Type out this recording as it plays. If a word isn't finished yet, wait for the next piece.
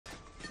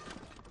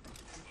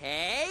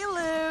Hey,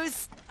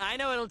 Luz! I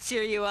know it'll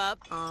cheer you up.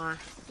 Aw,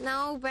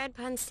 no bread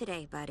puns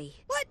today,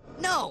 buddy. What?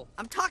 No,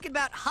 I'm talking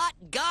about hot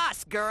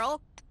goss, girl.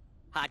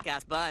 Hot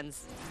goss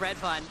buns. Bread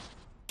pun.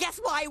 Guess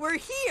why we're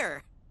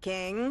here?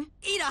 King?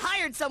 Ida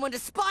hired someone to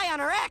spy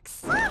on her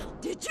ex.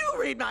 Did you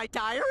read my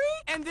diary?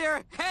 And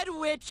they're head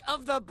witch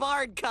of the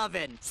Bard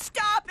Coven.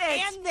 Stop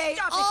it! And they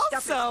Stop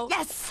also... it.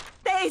 Yes!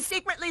 They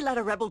secretly led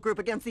a rebel group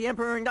against the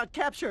Emperor and got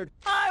captured.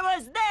 I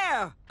was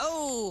there!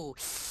 Oh,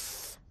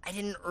 I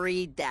didn't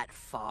read that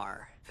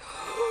far.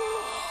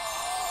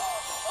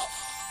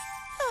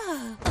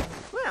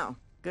 Well,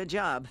 good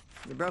job.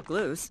 You broke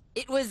loose.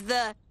 It was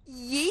the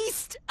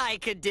yeast I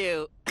could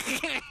do.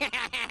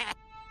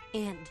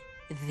 And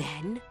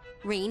then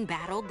Rain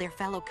battled their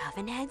fellow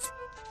Coven heads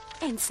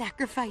and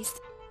sacrificed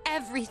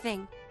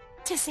everything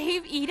to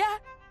save Ida?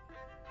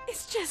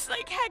 It's just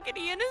like Hecate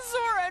and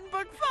Azora in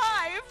Book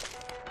 5.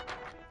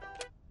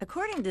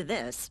 According to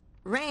this,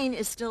 Rain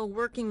is still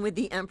working with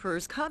the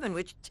Emperor's Coven,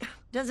 which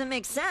doesn't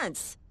make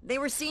sense. They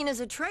were seen as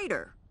a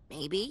traitor.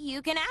 Maybe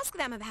you can ask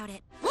them about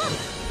it.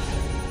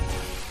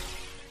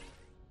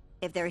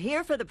 If they're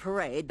here for the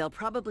parade, they'll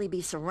probably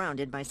be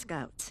surrounded by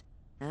scouts.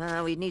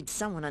 We need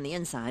someone on the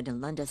inside to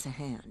lend us a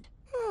hand.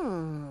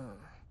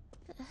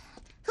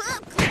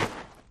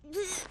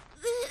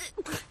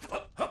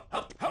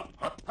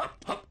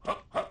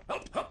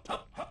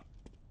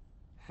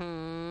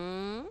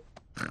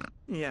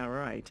 Yeah,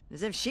 right.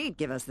 As if she'd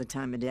give us the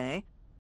time of day.